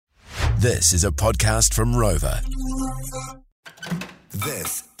This is a podcast from Rover.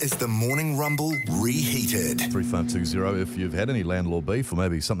 This is the Morning Rumble Reheated. 3520 if you've had any landlord beef or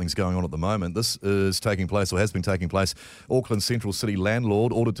maybe something's going on at the moment. This is taking place or has been taking place. Auckland Central City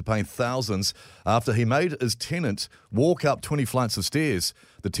landlord ordered to pay thousands after he made his tenant walk up 20 flights of stairs.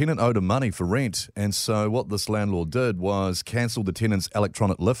 The tenant owed him money for rent, and so what this landlord did was cancel the tenant's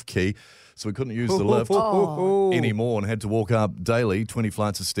electronic lift key, so he couldn't use the lift anymore and had to walk up daily 20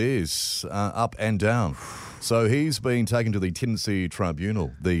 flights of stairs, up and down. So he's been taken to the tenancy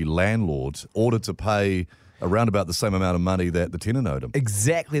tribunal. The landlord ordered to pay around about the same amount of money that the tenant owed him.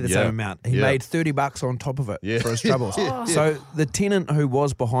 Exactly the same amount. He made $30 on top of it for his troubles. So the tenant who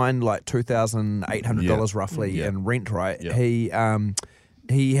was behind like $2,800 roughly in rent, right?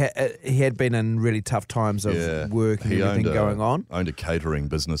 He had been in really tough times of work and everything going on. Owned a catering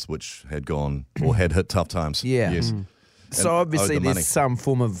business which had gone or had hit tough times. Yeah. Yes. So obviously there's some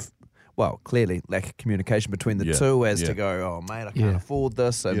form of, well, clearly lack of communication between the two as to go, oh, mate, I can't afford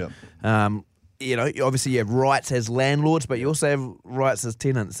this. And, you know, obviously you have rights as landlords, but you also have rights as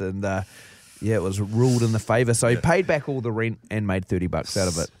tenants. And, it was ruled in the favour. So he paid back all the rent and made $30 out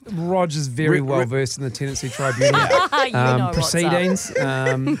of it. Rog is very well versed in the tenancy tribunal proceedings,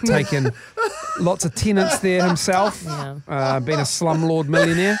 taken lots of tenants there himself, been a slumlord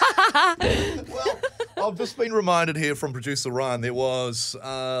millionaire. Well, I've just been reminded here from producer Ryan, there was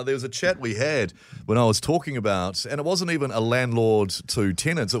a chat we had when I was talking about, and it wasn't even a landlord to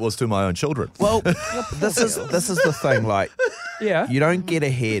tenants, it was to my own children. Well, this is the thing, like, you don't get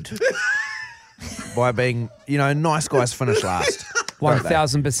ahead by being, nice guys finish last.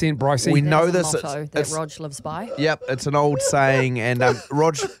 1,000% Brycey. We know There's this. a motto that Rog lives by. Yep, it's an old saying, and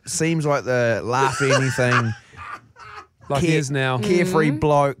Rog seems like the laugh anything. Like he is now. Carefree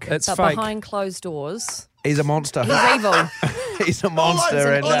bloke. It's But fake. behind closed doors, He's a monster. he's evil. He's a monster. He's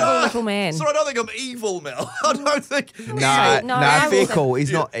an evil little man. So I don't think I'm evil, Mel. I don't think... Fair call.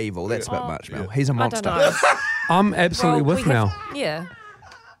 He's not evil. That's a bit much, Mel. He's a monster. I don't know. I'm absolutely with Mel. Yeah.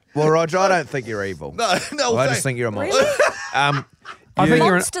 Well, Roger, I don't think you're evil. No, I just think you're a monster. Really? I think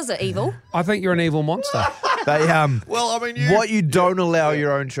Monsters are evil. I think you're an evil monster. They well, I mean, what you don't allow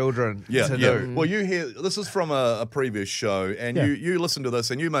your own children to do. Well, you hear this is from a previous show, and you listen to this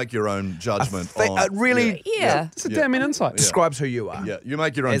and you make your own judgment on. Really, It's a damn insight. describes who you are. Yeah, you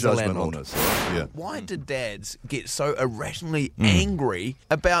make your own As a judgment on landlord. this. Yeah. Why did dads get so irrationally angry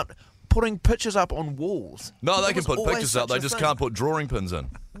about putting pictures up on walls? No, they It can was put always pictures up. such They a just thing. can't put drawing pins in.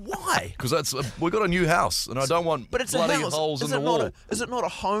 Why? Because we've got a new house, and I don't want But it's bloody a house. holes Is in it the not wall. is it not a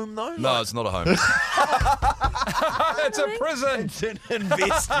home though? No, it's not a home. It's a prison. It's an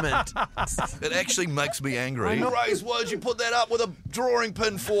investment. It actually makes me angry. Grace, why did you put that up with a drawing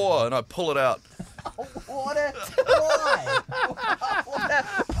pin for? And I pull it out. Why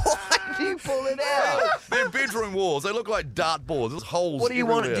do you pull it out? They're bedroom walls. They look like dartboards. There's holes. What do you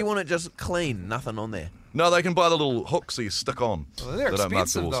want? everywhere. Do you want it just clean? Nothing on there. No, they can buy the little hooks you stick on. Well, they're They don't mark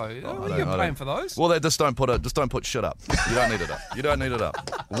expensive the though. walls. What are you paying for those? Well, they just don't put shit up. You don't need it up. You don't need it up.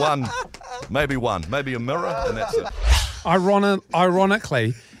 Maybe a mirror, and that's it.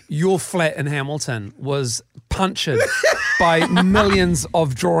 Ironically, your flat in Hamilton was punctured by millions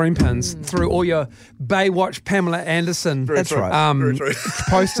of drawing pins through all your Baywatch Pamela Anderson That's right. Very true.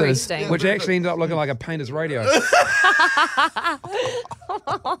 posters, Interesting. which actually ended up looking like a painter's radio.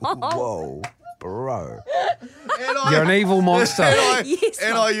 Whoa, bro. You're an evil monster.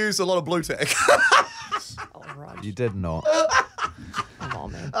 I use a lot of blue tack. Oh, Rog. You did not. Come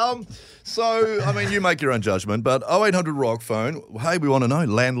on, man. So, I mean, you make your own judgment, but 0800 Rock phone, hey, we want to know,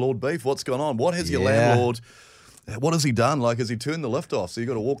 landlord beef, what's going on? What has your landlord, what has he done? Like, has he turned the lift off so you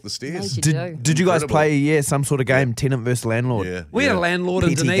got to walk the stairs? Made you do. Did you guys Incredible. play some sort of game, tenant versus landlord? Yeah. We had a landlord in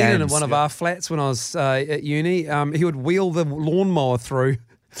Petty Dunedin in games. one of our flats when I was at uni. He would wheel the lawnmower through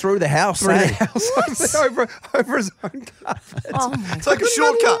Through the house, the eh? house over his own carpet. Oh, my God. Take a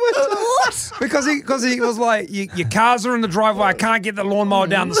shortcut. What? Because he was like, your cars are in the driveway. I can't get the lawnmower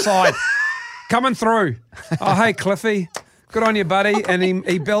down the side. Coming through. Oh, hey, Cliffy. Good on you, buddy. And he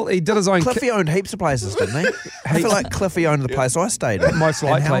did his own. Cliffy owned heaps of places, didn't he? I feel like Cliffy owned the place I stayed in. Most in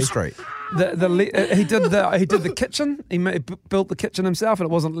likely. Howe Street. He did the kitchen. He built the kitchen himself, and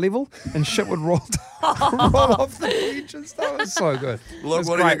it wasn't level, and shit would roll off the beach and stuff. It was so good. Look, It was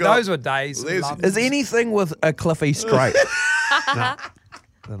what do you great. got? Those were days. There's- Lovely. Is anything with a Cliffy straight? No.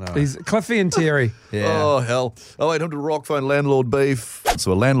 He's Cliffy and Terry. Yeah. Oh, hell. 0800 Rock phone, landlord beef.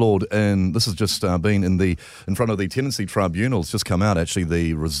 So a landlord, and this has just been in front of the tenancy tribunal. It's just come out, actually,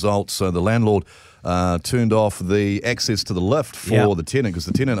 the results. So the landlord turned off the access to the lift for the tenant because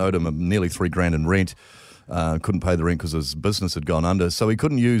the tenant owed him nearly $3,000 in rent. couldn't pay the rent because his business had gone under. So he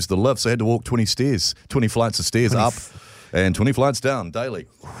couldn't use the lift, so he had to walk 20 flights of stairs up and 20 flights down daily.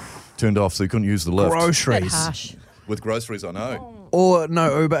 Turned off, so he couldn't use the lift. Groceries. Bit harsh. With groceries, I know. Or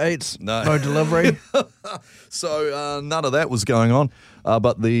no Uber Eats, no delivery. So none of that was going on.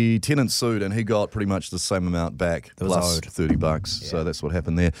 But the tenant sued and he got pretty much the same amount back, plus owed. $30. Yeah. So that's what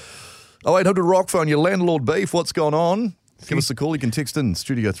happened there. 0800 Rock Phone, your landlord beef, what's gone on? Give us a call. You can text in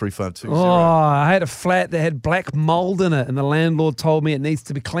Studio 3520. Oh, I had a flat that had black mould in it, and the landlord told me it needs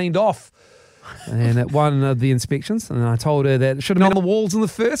to be cleaned off. And at one of the inspections, and I told her that it should have been on the walls in the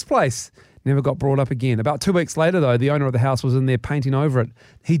first place. Never got brought up again. About 2 weeks later, though, the owner of the house was in there painting over it.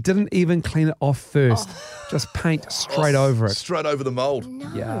 He didn't even clean it off first. Just paint straight over it. Straight over the mould. No.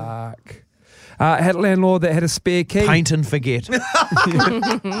 Yuck. I had a landlord that had a spare key. Paint and forget.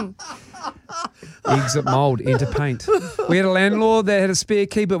 Exit mould, enter paint. We had a landlord that had a spare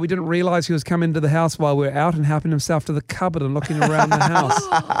key, but we didn't realise he was coming into the house while we were out and helping himself to the cupboard and looking around the house.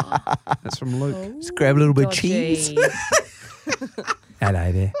 That's from Luke. Just grab a little bit of cheese. Dodgy.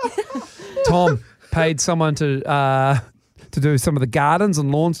 Hello there. Tom paid someone to do some of the gardens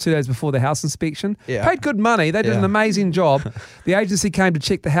and lawns 2 days before the house inspection. Yeah. Paid good money. They did an Yeah. amazing job. The agency came to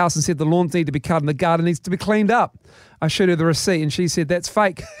check the house and said the lawns need to be cut and the garden needs to be cleaned up. I showed her the receipt and she said, that's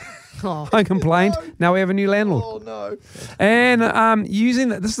fake. Oh. I complained. Now we have a new landlord. Oh, no. And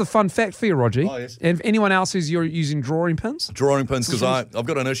this is a fun fact for you, Roger. Oh, yes. And if anyone else who's using drawing pins. Drawing pins, because I've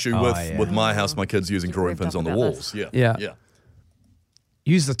got an issue with my house, my kids using drawing pins on the walls. Yeah.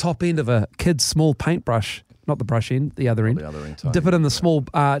 Use the top end of a kid's small paintbrush, not the brush end, the other end. The other end, tiny. Dip it in the small,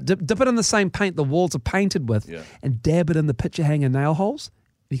 dip it in the same paint the walls are painted with, and dab it in the picture hanger nail holes.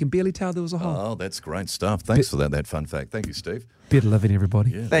 You can barely tell there was a hole. Oh, that's great stuff. Thanks for that fun fact. Thank you, Steve. Better living,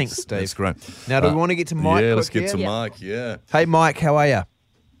 everybody. Yeah, Thanks, Steve. That's great. Now, do we want to get to Mike? Yeah, let's quick get to here? Mike. Yeah. Hey, Mike, how are you?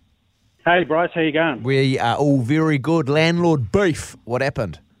 Hey, Bryce, how you going? We are all very good. Landlord beef. What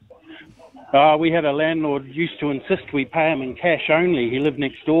happened? We had a landlord used to insist we pay him in cash only. He lived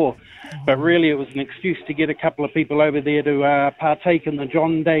next door. But really it was an excuse to get a couple of people over there to partake in the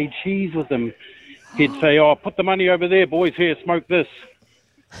John Day cheese with him. He'd say, put the money over there, boys. Here, smoke this.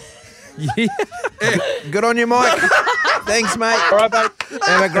 Yeah. Good on you, Mike. Thanks, mate. All right, mate.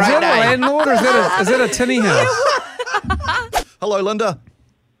 Have a Is great that day. a landlord or is that a tinny house? Hello, Linda.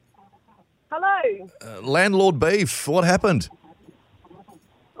 Hello. Landlord beef. What happened?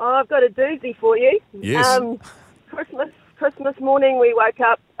 Oh, I've got a doozy for you. Yes. Christmas morning, we woke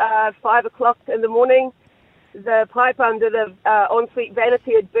up 5 o'clock in the morning. The pipe under the ensuite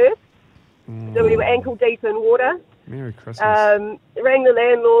vanity had burst, so we were ankle deep in water. Merry Christmas. Rang the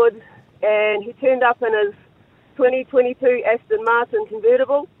landlord, and he turned up in his 2022 Aston Martin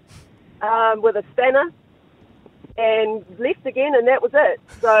convertible with a spanner, and left again, and that was it.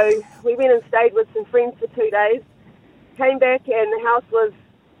 So we went and stayed with some friends for 2 days. Came back, and the house was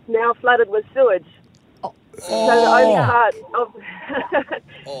now flooded with sewage. So the only part of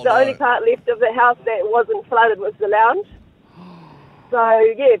only part left of the house that wasn't flooded was the lounge. So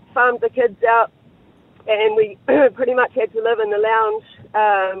yeah, farmed the kids out, and we pretty much had to live in the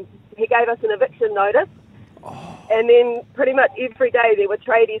lounge. He gave us an eviction notice, and then pretty much every day there were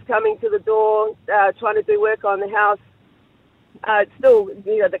tradies coming to the door trying to do work on the house. Still,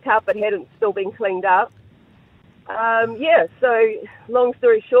 the carpet hadn't still been cleaned up. So long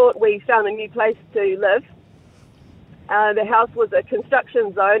story short, we found a new place to live. The house was a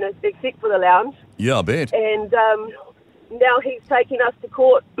construction zone except for the lounge. Yeah, I bet. And now he's taking us to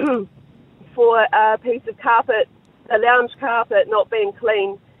court for a piece of carpet, a lounge carpet not being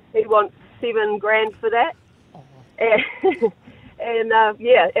clean. He wants $7,000 for that.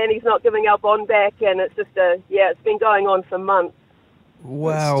 And he's not giving our bond back, and it's just it's been going on for months.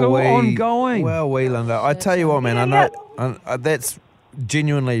 Wow, Still ongoing. Well, Linda. I tell you what, man. I know that's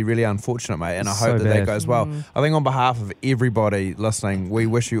genuinely really unfortunate, mate, and I So hope that bad. goes well. I think on behalf of everybody listening, we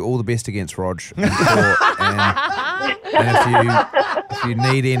wish you all the best against Rog in court, and if you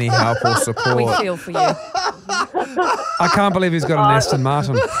need any help or support, We feel for you. I can't believe he's got an Aston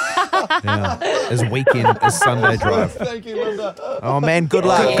Martin. his weekend is Sunday drive. Thank you, Linda. Oh man, good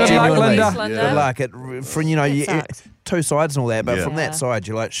luck. Good luck, genuinely. Linda. Good luck. Sucks. Two sides and all that, but Yeah. from that side,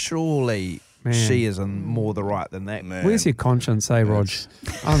 you're like, surely Man. she is in more the right than that. Man. Where's your conscience, Rog?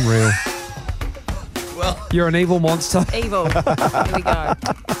 Unreal. Well, You're an evil monster. Evil. Here we go.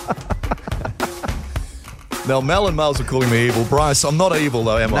 now Mel and Miles are calling me evil. Bryce, I'm not evil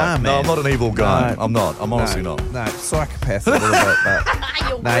though, am I? Nah, No, man. I'm not an evil guy. No. I'm not. I'm honestly not. No, psychopath a little bit,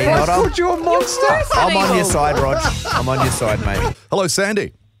 but no, you're not. Called you a monster. I'm on your side, Rog. I'm on your side, mate. Hello,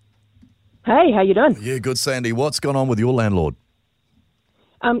 Sandy. Hey, how you doing? Yeah, good, Sandy. What's gone on with your landlord?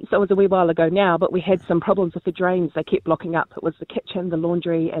 So it was a wee while ago now, but we had some problems with the drains. They kept blocking up. It was the kitchen, the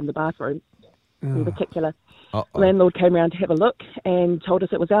laundry, and the bathroom in particular. Landlord came around to have a look and told us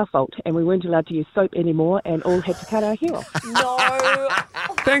it was our fault, and we weren't allowed to use soap anymore, and all had to cut our hair off. No.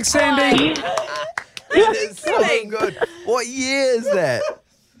 Thanks, Sandy. That is so good. What year is that?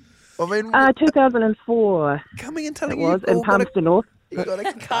 I mean, 2004. Coming and telling it was in Palmerston North. You got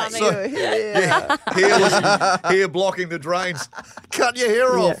to cut So- your hair. Hair blocking the drains. Cut your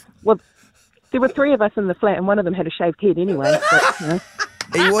hair Yeah. off. Well, there were 3 of us in the flat, and one of them had a shaved head anyway. But, you know.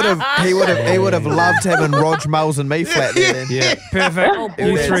 He would have loved having Rog, Moles and me flat there then. Yeah, perfect.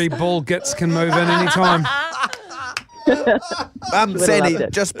 You 3 bull gits can move in anytime. Sandy,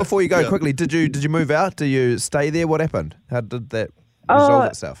 just before you go quickly, did you move out? Did you stay there? What happened? How did that resolve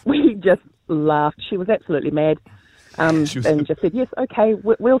itself? We just laughed. She was absolutely mad. And just said, yes, okay,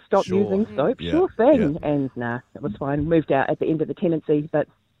 we'll stop using soap. Yeah. Sure thing. Yeah. And it was fine. Moved out at the end of the tenancy, but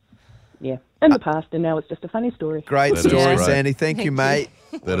yeah, in the past, and now it's just a funny story. Great That is story, great. Sandy. Thank you, mate.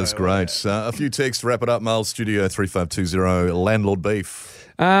 That is great. A few texts to wrap it up. Mail Studio 3520, landlord beef.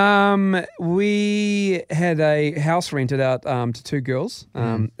 We had a house rented out to 2 girls.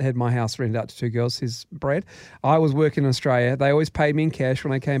 Had my house rented out to 2 girls. Here's Brad. I was working in Australia. They always paid me in cash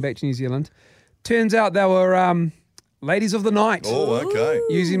when I came back to New Zealand. Turns out they were ladies of the night. Oh, okay.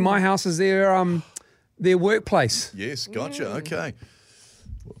 Using my house as their workplace. Yes, gotcha. Okay.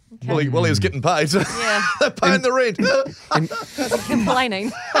 Well, he was getting paid. Yeah. They're paying the rent.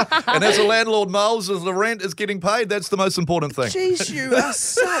 Complaining. And as a landlord, Miles, as the rent is getting paid, that's the most important thing. Jeez, you are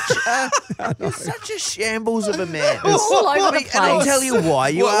such a shambles of a man. All over the place. And I'll tell you why.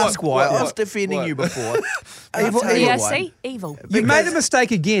 You ask why. I was What? defending you before. Yeah, see? Evil. You made a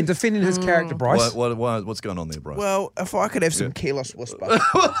mistake again defending his character, Bryce. What's going on there, bro? Well, if I could have some careless whisper.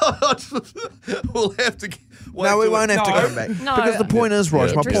 We'll have to. No, we won't have to come back. No. Because the point is,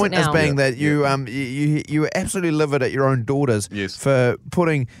 Rog, my Address point it is now. being that you were absolutely livid at your own daughters for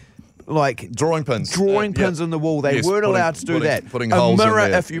putting drawing pins in the wall. They weren't allowed to do that. Putting a holes in mirror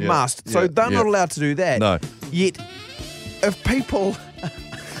there. if you must. So they're not allowed to do that. No. Yet, if people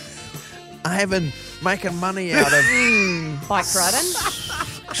are making money out of Bike riding.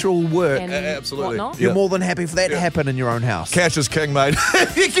 actual work, And absolutely. whatnot. you're more than happy for that to happen in your own house. Cash is king, mate.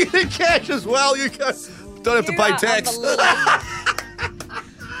 You get cash as well. You don't have to pay tax.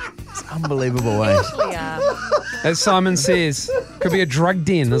 It's unbelievable, eh? Actually, As Simon says, could be a drug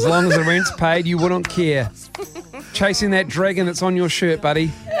den. As long as the rent's paid, you wouldn't care. Chasing that dragon that's on your shirt,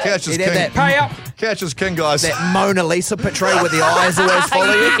 buddy. Cash is He'd have king. that- Pay up. Cash is king, guys. That Mona Lisa portray where the eyes always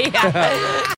follow you. yeah.